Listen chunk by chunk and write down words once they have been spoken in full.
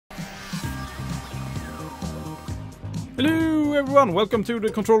Hello everyone, welcome to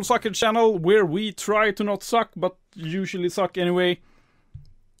the Control Sucker channel, where we try to not suck, but usually suck anyway.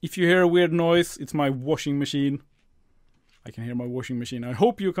 If you hear a weird noise, it's my washing machine. I can hear my washing machine. I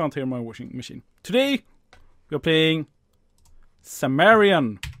hope you can't hear my washing machine. Today, we are playing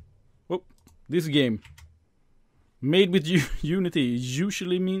Zamarian. Oh, this game. Made with Unity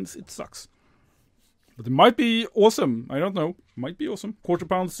usually means it sucks. But it might be awesome. I don't know. Might be awesome. Quarter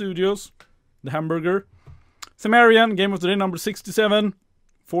Pound Studios. The hamburger. Zamarian, game of the day number 67.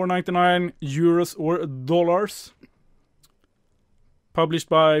 4.99 euros or dollars. Published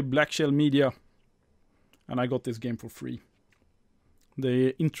by Black Shell Media. And I got this game for free.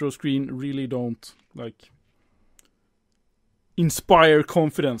 The intro screen really don't, like, inspire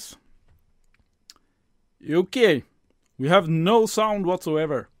confidence. Okay. We have no sound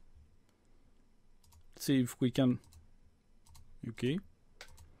whatsoever. Let's see if we can... Okay.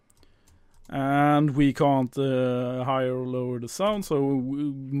 And we can't higher or lower the sound, so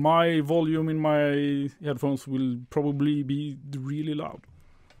my volume in my headphones will probably be really loud.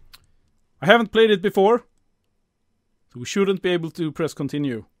 I haven't played it before, so we shouldn't be able to press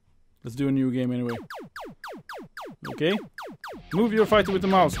continue. Let's do a new game anyway. Okay. Move your fighter with the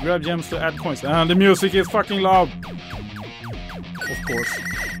mouse, grab gems to add coins, and the music is fucking loud. Of course.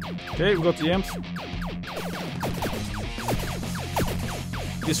 Okay, we got the gems.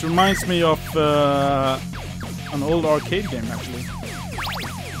 This reminds me of an old arcade game, actually.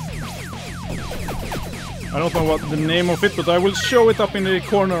 I don't know what the name of it, but I will show it up in the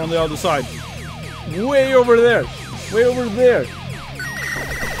corner on the other side. Way over there! Way over there!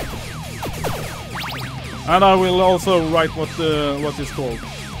 And I will also write what it's called.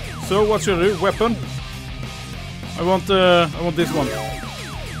 So, what should I do? Weapon? I want this one.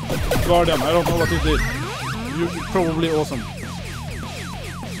 Guardian, I don't know what it is. You're probably awesome.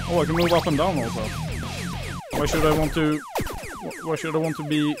 Oh, I can move up and down also. Why should I want to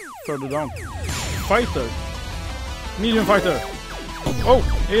be further down? Fighter. Medium fighter. Oh,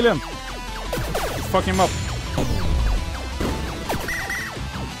 alien. Fuck him up.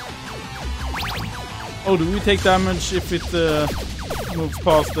 Oh, do we take damage if it moves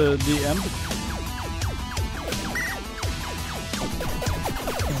past the end?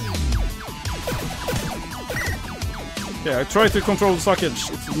 Okay, I try to control the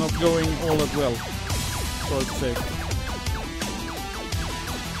suckage. It's not going all that well. Sorry to say.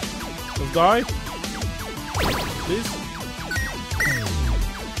 Let's die. Please.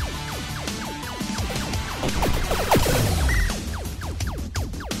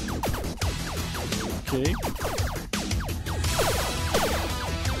 Okay.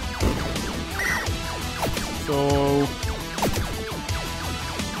 So...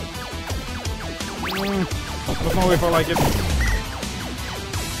 I don't know if I like it.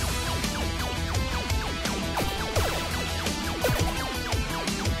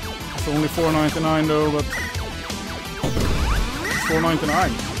 It's only $4.99 though, but it's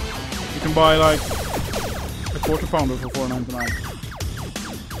 $4.99. You can buy like a quarter pounder for $4.99.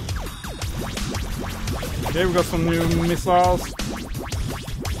 Okay, we got some new missiles.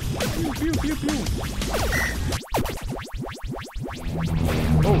 Pew, pew, pew, pew.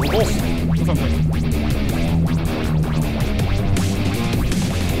 Oh, a boss or something.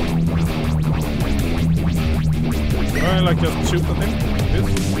 I like just shoot at him. This.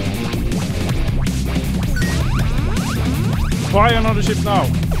 Buy another ship now.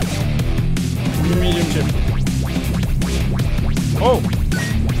 Medium ship. Oh!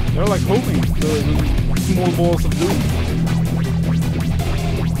 They're like holding the small balls of doom.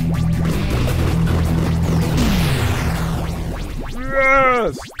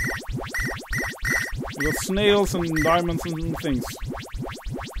 Yes! We got snails and diamonds and things.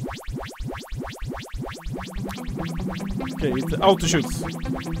 Okay, it's auto shoots.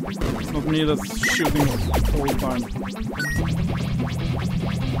 It's not me that's shooting all the time.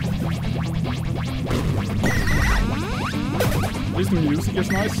 At least the music is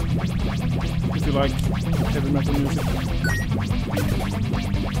nice. If you like heavy metal music.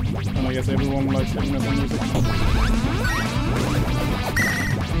 And I guess everyone likes heavy metal music.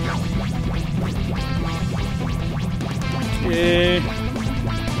 Okay.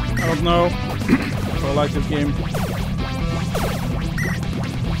 I don't know if I like this game.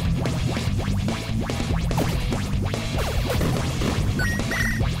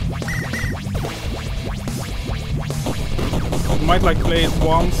 You might like play it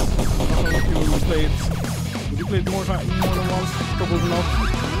once. I don't know if you will play it. Would you play it more than once? Probably not.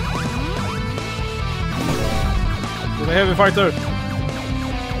 With a heavy fighter.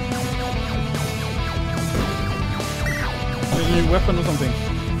 There's a new weapon or something.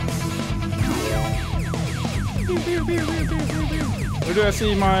 Where do I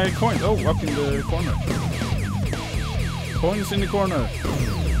see my coin? Oh, up in the corner. Coins in the corner.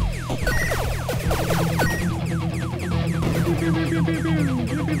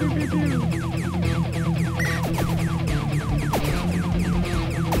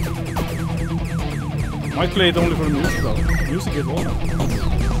 Might play it only for the music though. Music is awesome.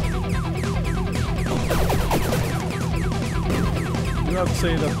 You have to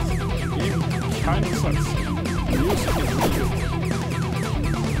say that the game kind of sucks. The music is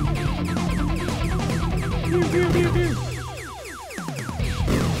really good.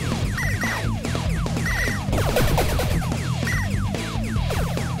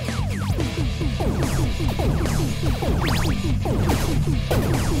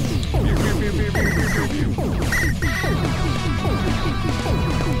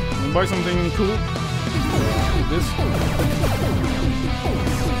 Buy something cool. This.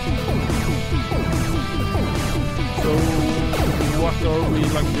 So, what are we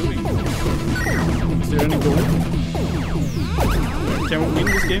like doing? Is there any goal? Can we win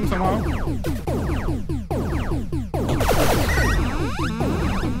this game somehow?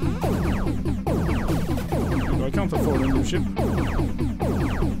 I can't afford a new ship.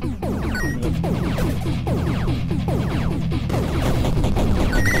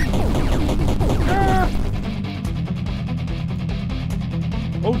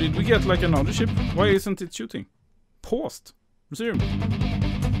 Oh, did we get like another ship? Why isn't it shooting? Paused. Resume.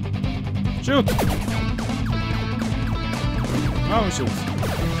 Shoot! Now it shoots.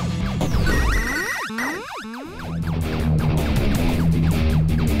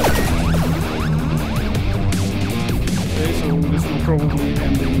 Okay, so this will probably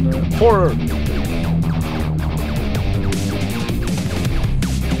end in horror.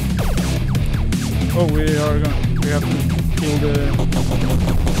 Oh, we have to kill the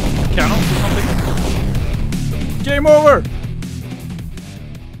cannons or something. Game over!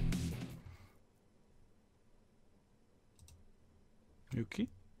 Okay.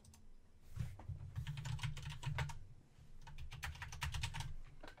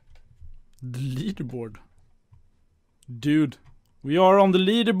 The leaderboard. Dude, we are on the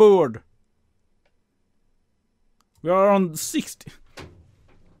leaderboard. We are on 60.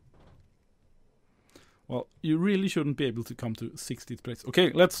 Well, you really shouldn't be able to come to 60th place.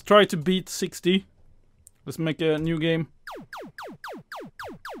 Okay, let's try to beat 60. Let's make a new game.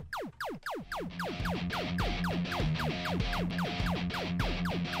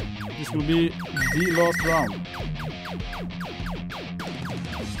 This will be the last round.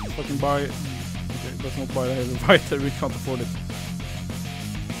 Fucking buy... Okay, let's not buy the heavy fighter, we can't afford it.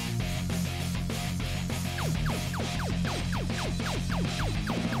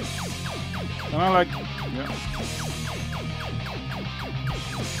 And I like... Yeah.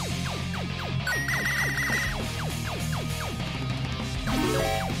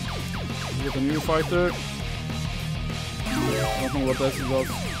 Get a new fighter. I don't know what else it does.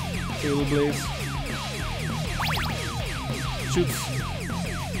 Tail blaze. Shoots.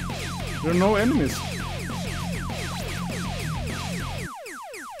 There are no enemies.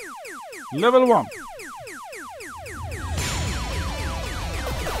 Level 1.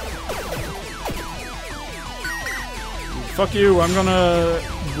 Fuck you, I'm gonna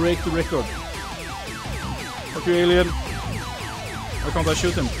break the record. Fuck you, alien. Why can't I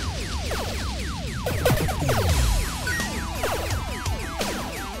shoot him?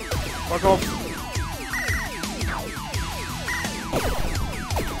 Fuck off.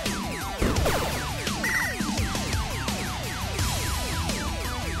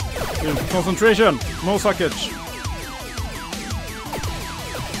 Concentration, no suckage.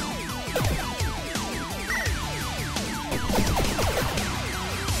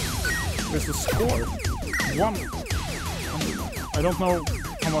 Where's the score? 1. I don't know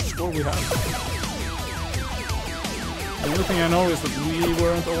how much score we have. The only thing I know is that we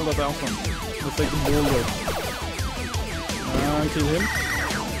weren't all that awesome. Let's take the boulder. And kill him.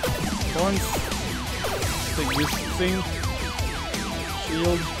 Points. Take this thing.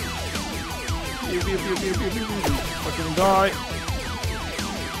 Shield. Fucking die.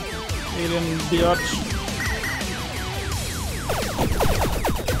 Alien biatch.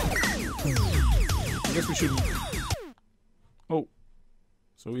 I guess we should... Oh.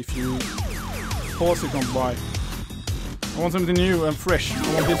 So if you pause, you can't buy. I want something new and fresh.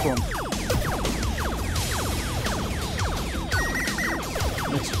 I want this one.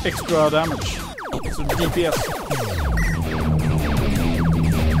 Makes extra damage. Extra DPS.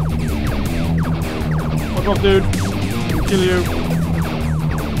 Fuck off, dude. I'll kill you.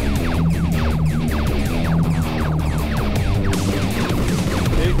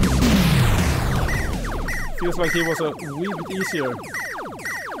 Okay. Feels like he was a wee bit easier.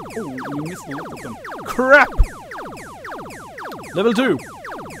 Oh, we missed a lot of them. Crap! Level 2.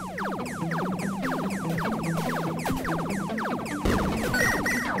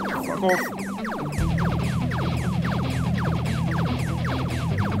 Fuck off.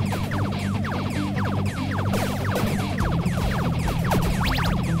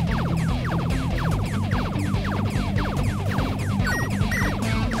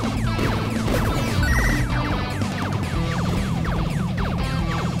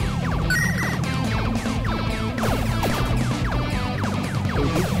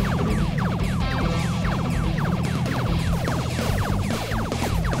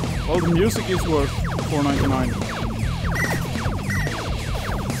 Well, the music is worth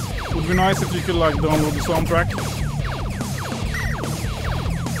 $4.99. Would be nice if you could like download the soundtrack.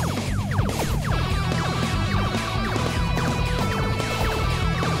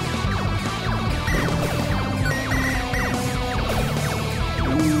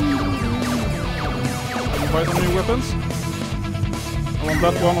 Buy some new weapons. I want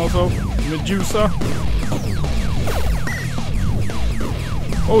that one also. Medusa.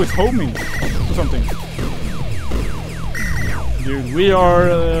 Oh, it's homing or something. Dude, we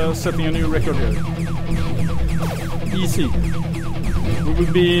are setting a new record here. Easy. We will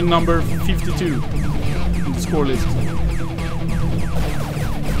be number 52 in the score list.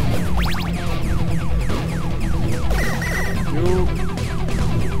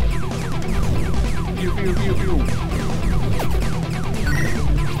 Pew, pew, pew, pew.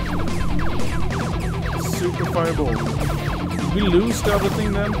 Super fireball. We lose the other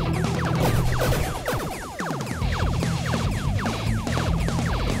thing then?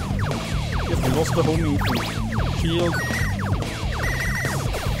 Yes, we lost the homing thing. Shield.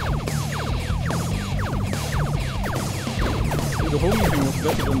 The homing thing was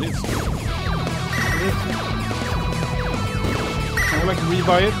better than this. Can I like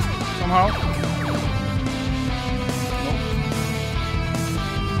rebuy it somehow? No.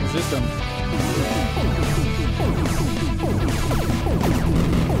 What's this then?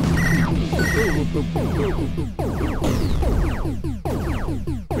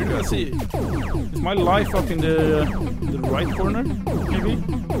 Where do I see it? Is my life up in the right corner? Maybe?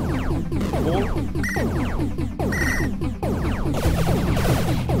 Ball?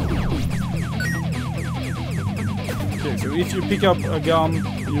 Okay, so if you pick up a gun,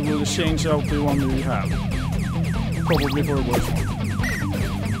 you will change out the one you have. Probably for a worse one.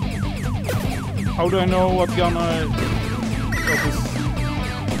 How do I know what gun I got this?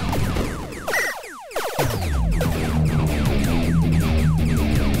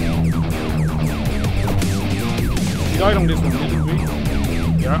 We died on this one, didn't we?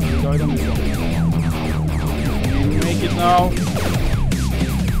 Yeah, we died on this one. We make it now.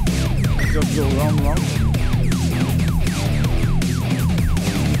 Just go round and round.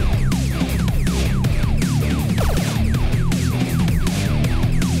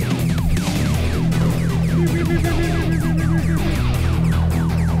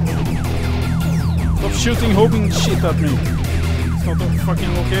 Stop shooting homing shit at me. It's not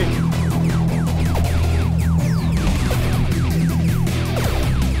fucking okay.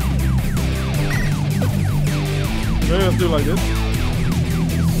 So just do like this.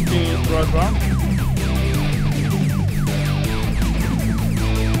 Spin it right around.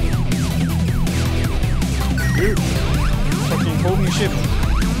 Dude. Fucking homing shit.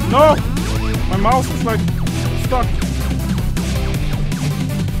 No! My mouse is like stuck.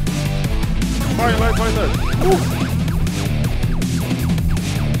 Fire light right there. Woo.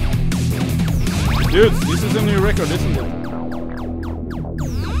 Dude, this is a new record, isn't it?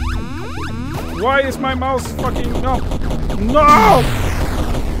 Why is my mouse fucking... No! No!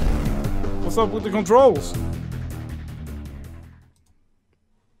 What's up with the controls?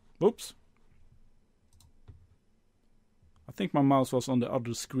 Oops. I think my mouse was on the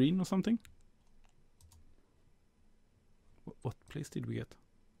other screen or something. What place did we get?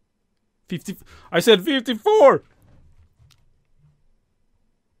 50. I said 54!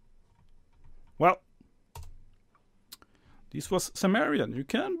 Well. This was Zamarian. You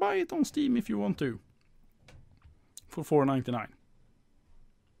can buy it on Steam if you want to. For $4.99.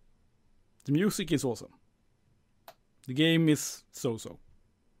 The music is awesome. The game is so-so.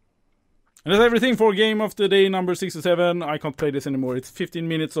 And that's everything for Game of the Day number 67. I can't play this anymore. It's 15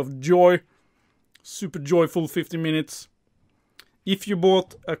 minutes of joy. Super joyful 15 minutes. If you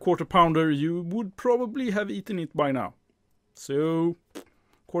bought a quarter pounder, you would probably have eaten it by now. So,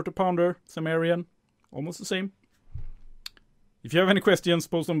 quarter pounder, Zamarian, almost the same. If you have any questions,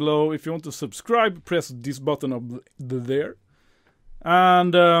 post them below. If you want to subscribe, press this button up there.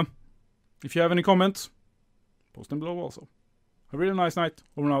 And if you have any comments, post them below also. Have a really nice night.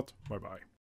 Over and out. Bye bye.